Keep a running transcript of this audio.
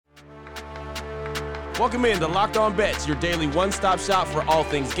Welcome in to Locked On Bets, your daily one-stop shop for all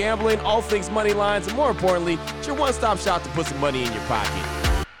things gambling, all things money lines, and more importantly, it's your one-stop shop to put some money in your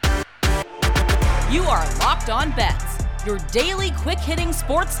pocket. You are Locked On Bets, your daily quick-hitting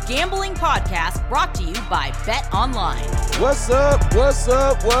sports gambling podcast brought to you by BetOnline. What's up?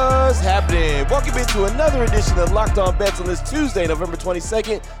 What's happening? Welcome into another edition of Locked On Bets on this Tuesday, November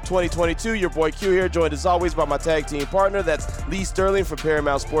 22nd, 2022. Your boy Q here, joined as always by my tag team partner. That's Lee Sterling from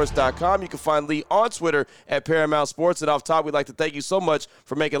ParamountSports.com. You can find Lee on Twitter at Paramount Sports. And off top, we'd like to thank you so much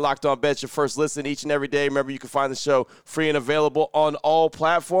for making Locked On Bets your first listen each and every day. Remember, you can find the show free and available on all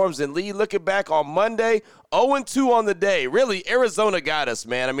platforms. And Lee, looking back on Monday, 0-2 on the day. Really, Arizona got us,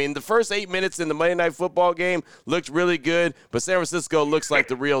 man. I mean, the first 8 minutes in the Monday Night Football game looked really good, but San Francisco looks like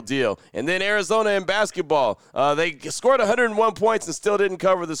the real deal. And then Arizona in basketball, they scored 101 points and still didn't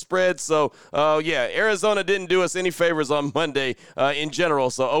cover the spread. So, Arizona didn't do us any favors on Monday in general.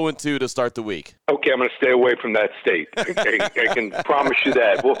 So 0-2 to start the week. Okay, I'm going to stay away from that state. I can promise you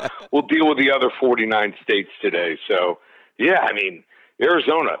that. We'll deal with the other 49 states today. So, yeah, I mean,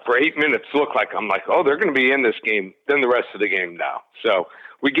 Arizona, for 8 minutes, looked like they're going to be in this game, then the rest of the game now. So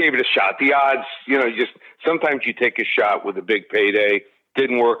we gave it a shot. The odds, sometimes you take a shot with a big payday.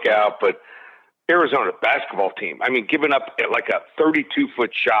 Didn't work out, but Arizona basketball team, I mean, giving up like a 32-foot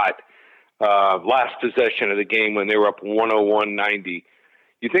shot last possession of the game when they were up 101-90.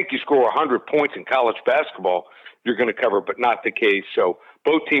 You think you score 100 points in college basketball, you're going to cover, but not the case. So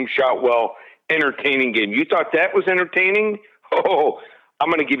both teams shot well. Entertaining game. You thought that was entertaining? Oh, I'm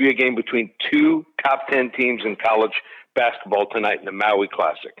going to give you a game between two top 10 teams in college basketball tonight in the Maui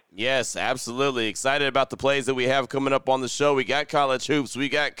Classic. Yes, absolutely. Excited about the plays that we have coming up on the show. We got college hoops. We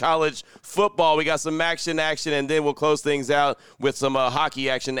got college football. We got some action, and then we'll close things out with some hockey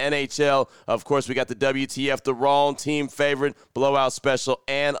action, NHL. Of course, we got the WTF, the wrong team favorite, blowout special,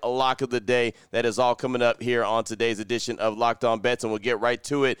 and a lock of the day. That is all coming up here on today's edition of Locked On Bets, and we'll get right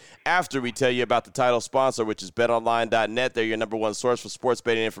to it after we tell you about the title sponsor, which is BetOnline.net. They're your number one source for sports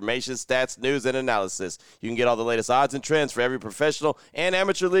betting information, stats, news, and analysis. You can get all the latest odds and trends for every professional and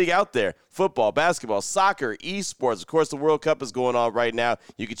amateur league out there. Football, basketball, soccer, esports. Of course, the World Cup is going on right now.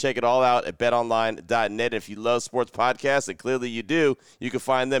 You can check it all out at betonline.net. If you love sports podcasts, and clearly you do, you can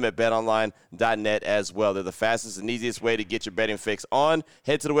find them at betonline.net as well. They're the fastest and easiest way to get your betting fix on.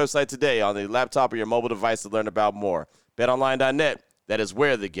 Head to the website today on the laptop or your mobile device to learn about more. Betonline.net, that is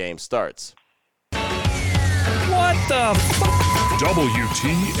where the game starts. What the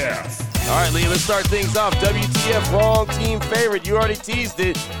WTF? All right, Lee, let's start things off. WTF, wrong team favorite. You already teased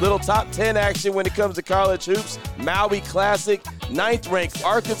it. Little top 10 action when it comes to college hoops. Maui Classic, 9th-ranked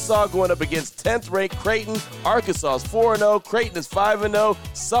Arkansas going up against 10th-ranked Creighton. Arkansas is 4-0. Creighton is 5-0.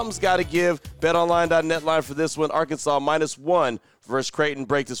 Something's got to give. BetOnline.net line for this one. Arkansas -1 versus Creighton.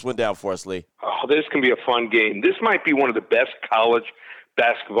 Break this one down for us, Lee. Oh, this can be a fun game. This might be one of the best college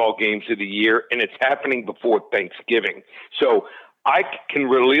basketball games of the year, and it's happening before Thanksgiving. So I can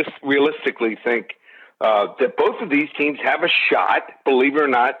realistically think that both of these teams have a shot, believe it or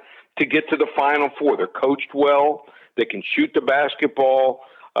not, to get to the Final Four. They're coached well. They can shoot the basketball.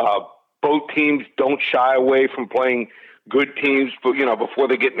 Both teams don't shy away from playing good teams, but before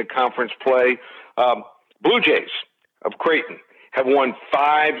they get into conference play. Blue Jays of Creighton have won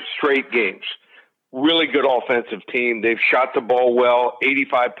 5 straight games. Really good offensive team. They've shot the ball well,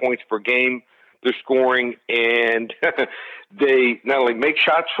 85 points per game. They're scoring, and they not only make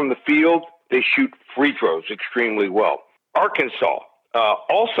shots from the field, they shoot free throws extremely well. Arkansas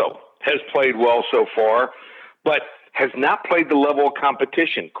also has played well so far, but has not played the level of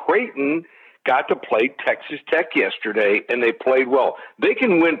competition. Creighton got to play Texas Tech yesterday, and they played well. They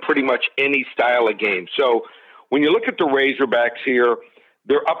can win pretty much any style of game. So when you look at the Razorbacks here,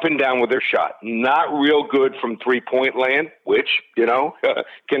 they're up and down with their shot. Not real good from three-point land, which,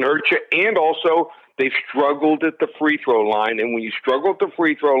 can hurt you. And also, they've struggled at the free throw line. And when you struggle at the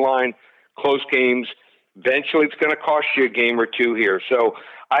free throw line, close games, eventually it's going to cost you a game or two here. So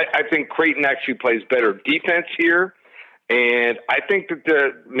I think Creighton actually plays better defense here. And I think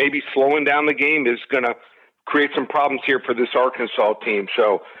that maybe slowing down the game is going to create some problems here for this Arkansas team.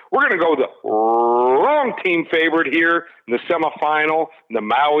 So we're going to go the wrong team favorite here in the semifinal, the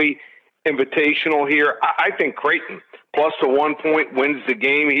Maui Invitational here. I think Creighton plus the 1 point wins the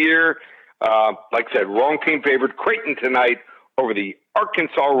game here. Like I said, wrong team favorite. Creighton tonight over the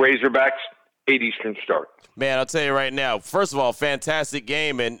Arkansas Razorbacks, 8 Eastern start. Man, I'll tell you right now, first of all, fantastic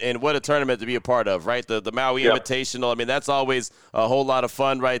game and what a tournament to be a part of, right? The Maui Invitational, I mean, that's always a whole lot of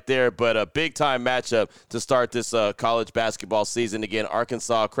fun right there, but a big-time matchup to start this college basketball season. Again,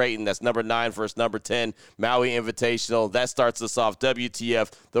 Arkansas, Creighton, that's number 9 versus number 10, Maui Invitational. That starts us off.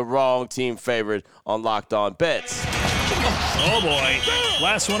 WTF, the wrong team favored on Locked On Bets. Oh, boy.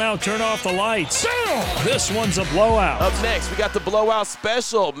 Last one out, turn off the lights. This one's a blowout. Up next, we got the blowout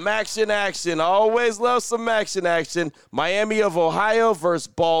special, Maction Action. Always love some Maction Action. Miami of Ohio versus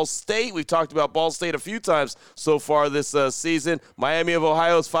Ball State. We've talked about Ball State a few times so far this season. Miami of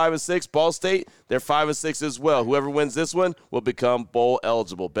Ohio is 5-6. Ball State, they're 5-6 as well. Whoever wins this one will become bowl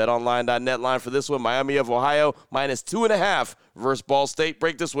eligible. BetOnline.net line for this one. Miami of Ohio -2.5 versus Ball State.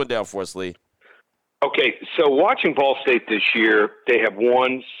 Break this one down for us, Lee. Okay, so watching Ball State this year, they have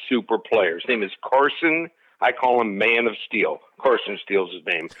one super player. His name is Carson. I call him Man of Steel. Carson Steele's his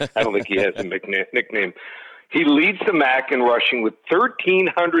name. I don't think he has a nickname. He leads the MAC in rushing with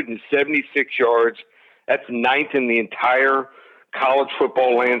 1,376 yards. That's 9th in the entire college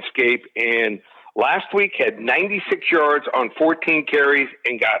football landscape. And last week had 96 yards on 14 carries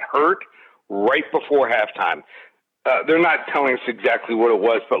and got hurt right before halftime. They're not telling us exactly what it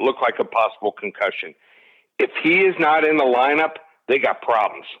was, but it looked like a possible concussion. If he is not in the lineup, they got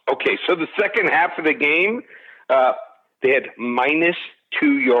problems. Okay, so the second half of the game, they had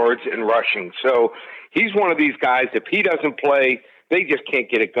 -2 yards in rushing. So he's one of these guys, if he doesn't play, they just can't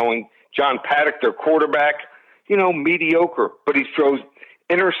get it going. John Paddock, their quarterback, mediocre, but he throws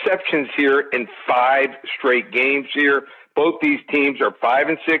interceptions here in 5 straight games here. Both these teams are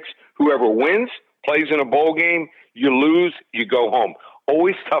 5-6. Whoever wins plays in a bowl game. You lose, you go home.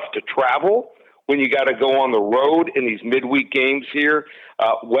 Always tough to travel when you got to go on the road in these midweek games here.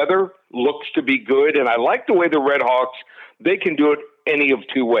 Weather looks to be good, and I like the way the Red Hawks, they can do it any of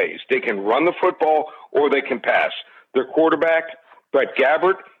 2 ways. They can run the football or they can pass. Their quarterback, Brett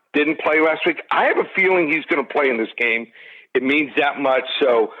Gabbert, didn't play last week. I have a feeling he's going to play in this game. It means that much,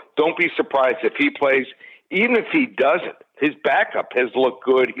 so don't be surprised if he plays. Even if he doesn't, his backup has looked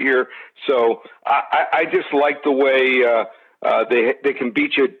good here. So I just like the way they can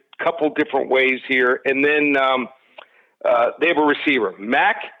beat you a couple different ways here. And then they have a receiver,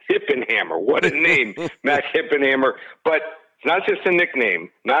 Mac Hippenhammer. What a name, Mac Hippenhammer. But it's not just a nickname,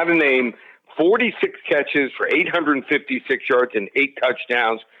 not a name. 46 catches for 856 yards and 8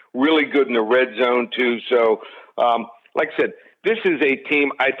 touchdowns. Really good in the red zone, too. So, like I said, this is a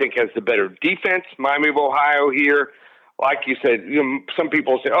team I think has the better defense. Miami of Ohio here, like you said, some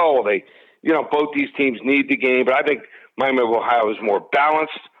people say, both these teams need the game, but I think Miami of Ohio is more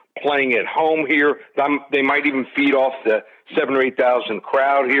balanced, playing at home here. They might even feed off the 7,000 or 8,000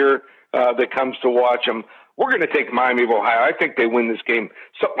 crowd here that comes to watch them. We're going to take Miami of Ohio. I think they win this game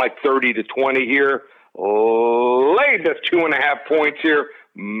something like 30-20 here. Lay the 2.5 points here.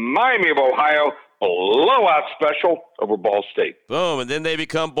 Miami of Ohio. Blowout special over Ball State. Boom, and then they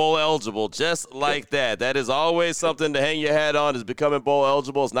become bowl eligible just like that. That is always something to hang your hat on, is becoming bowl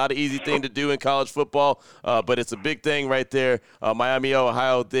eligible. It's not an easy thing to do in college football, but it's a big thing right there. Miami,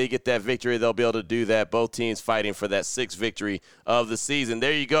 Ohio, they get that victory. They'll be able to do that. Both teams fighting for that 6th victory of the season.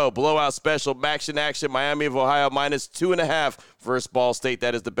 There you go, blowout special, Maction Action, Miami of Ohio -2.5 versus Ball State.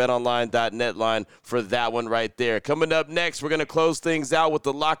 That is the BetOnline.net line for that one right there. Coming up next, we're going to close things out with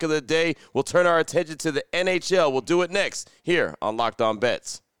the lock of the day. We'll turn our attention to the NHL. We'll do it next here on Locked On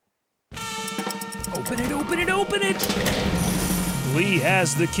Bets. Open it. Lee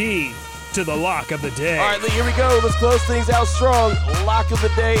has the key to the lock of the day. All right, Lee, here we go. Let's close things out strong. Lock of the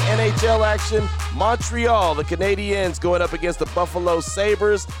day, NHL action. Montreal, the Canadiens going up against the Buffalo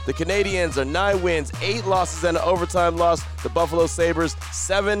Sabres. The Canadiens are 9 wins, 8 losses, and an overtime loss. The Buffalo Sabres,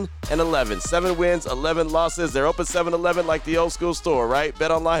 7-11. 7 wins, 11 losses. They're open 7-11 like the old school store, right?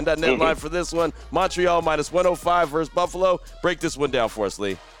 BetOnline.net line for this one. Montreal -105 versus Buffalo. Break this one down for us,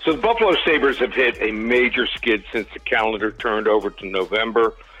 Lee. So the Buffalo Sabres have hit a major skid since the calendar turned over to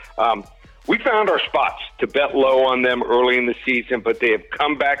November. We found our spots to bet low on them early in the season, but they have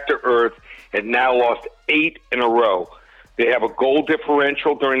come back to earth and now lost 8 in a row. They have a goal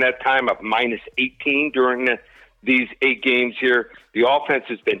differential during that time of -18 during these 8 games here. The offense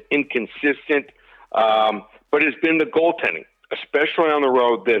has been inconsistent, but it's been the goaltending, especially on the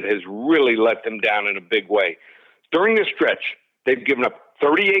road, that has really let them down in a big way. During this stretch, they've given up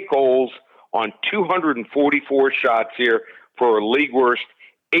 38 goals on 244 shots here for a league worst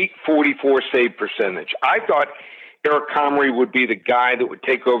 .844 save percentage. I thought Eric Comrie would be the guy that would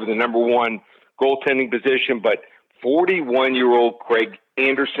take over the number 1 goaltending position, but 41-year-old Craig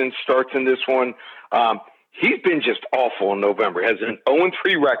Anderson starts in this one. He's been just awful in November. Has an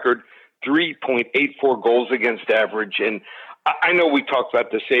 0-3 record, 3.84 goals against average. And I know we talked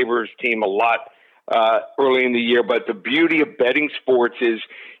about the Sabres team a lot early in the year, but the beauty of betting sports is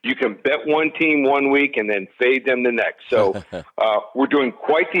you can bet one team one week and then fade them the next. So we're doing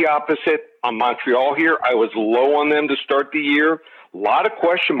quite the opposite on Montreal here. I was low on them to start the year. A lot of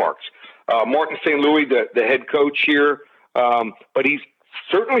question marks. Martin St. Louis, the head coach here, but he's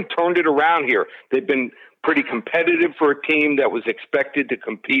certainly turned it around here. They've been pretty competitive for a team that was expected to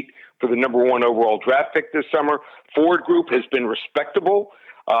compete for the number 1 overall draft pick this summer. Forward group has been respectable.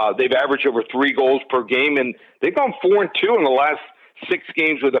 They've averaged over 3 goals per game, and they've gone 4-2 in the last 6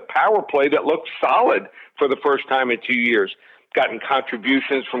 games with a power play that looks solid for the first time in 2 years. Gotten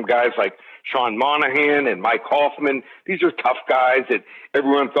contributions from guys like Sean Monahan and Mike Hoffman. These are tough guys that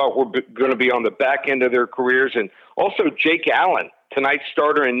everyone thought were going to be on the back end of their careers. And also Jake Allen, tonight's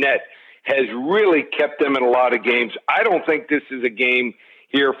starter in net, has really kept them in a lot of games. I don't think this is a game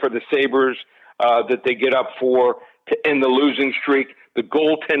here for the Sabres that they get up for to end the losing streak. The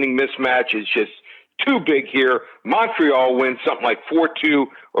goaltending mismatch is just too big here. Montreal wins something like 4-2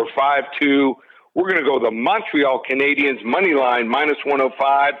 or 5-2. We're going to go the Montreal Canadiens money line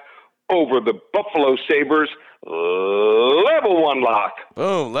 -105 over the Buffalo Sabres. Level 1 lock.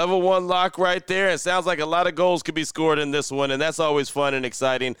 Boom, level 1 lock right there. It sounds like a lot of goals could be scored in this one, and that's always fun and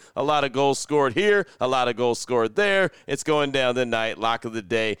exciting. A lot of goals scored here, a lot of goals scored there. It's going down tonight. Lock of the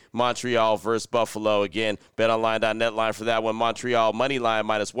day, Montreal versus Buffalo. Again, betonline.net line for that one. Montreal money line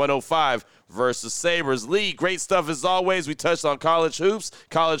 -105 versus Sabres. Lee, great stuff as always. We touched on college hoops,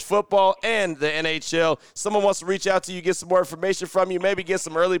 college football, and the NHL. Someone wants to reach out to you, get some more information from you, maybe get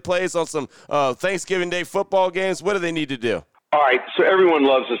some early plays on some Thanksgiving Day football games. What do they need to do? All right, so everyone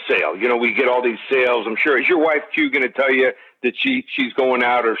loves a sale. You know, we get all these sales. I'm sure. Is your wife, Q, going to tell you that she's going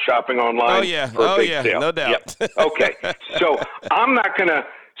out or shopping online? Oh, yeah. For a big sale? No doubt. Yeah. Okay, so I'm not going to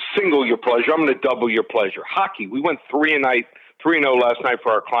single your pleasure. I'm going to double your pleasure. Hockey, we went 3-0 last night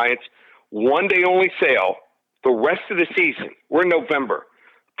for our clients. 1-day only sale. The rest of the season, we're in November,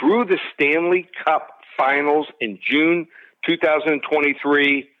 through the Stanley Cup Finals in June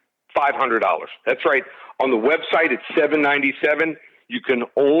 2023, $500. That's right. On the website, it's $797. You can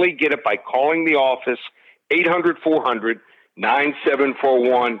only get it by calling the office,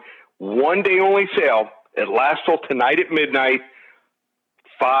 800-400-9741. 1-day only sale. It lasts till tonight at midnight.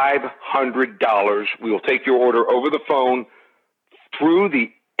 $500. We will take your order over the phone through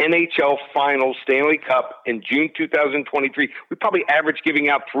the NHL Finals Stanley Cup in June 2023. We probably average giving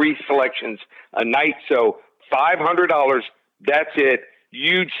out 3 selections a night. So $500. That's it.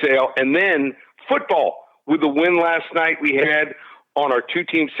 Huge sale. And then football. With the win last night we had on our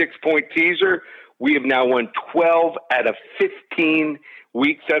 2-team 6-point teaser, we have now won 12 out of 15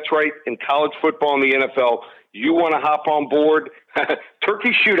 weeks. That's right. In college football and the NFL, you want to hop on board?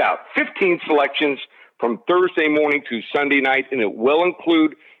 Turkey Shootout, 15 selections from Thursday morning to Sunday night, and it will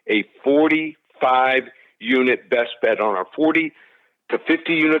include a 45-unit best bet on our 40 to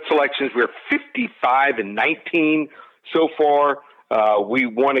 50-unit selections. We're 55-19 so far. We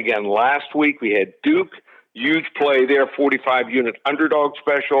won again last week. We had Duke. Huge play there, 45-unit underdog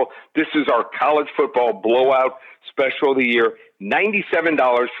special. This is our college football blowout special of the year.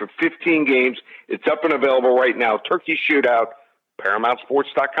 $97 for 15 games. It's up and available right now. Turkey Shootout,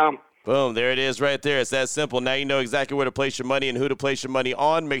 ParamountSports.com. Boom, there it is right there. It's that simple. Now you know exactly where to place your money and who to place your money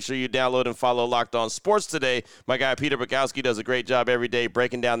on. Make sure you download and follow Locked On Sports today. My guy Peter Bukowski does a great job every day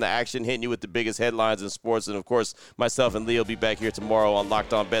breaking down the action, hitting you with the biggest headlines in sports. And, of course, myself and Lee will be back here tomorrow on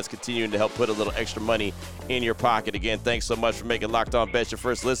Locked On Bets, continuing to help put a little extra money in your pocket. Again, thanks so much for making Locked On Bets your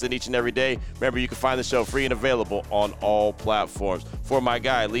first listen each and every day. Remember, you can find the show free and available on all platforms. For my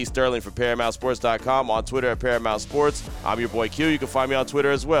guy, Lee Sterling from ParamountSports.com, on Twitter at Paramount Sports. I'm your boy Q. You can find me on Twitter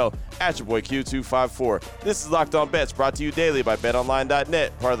as well, at your boy Q254. This is Locked On Bets, brought to you daily by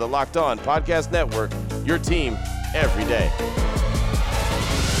BetOnline.net, part of the Locked On Podcast Network, your team every day.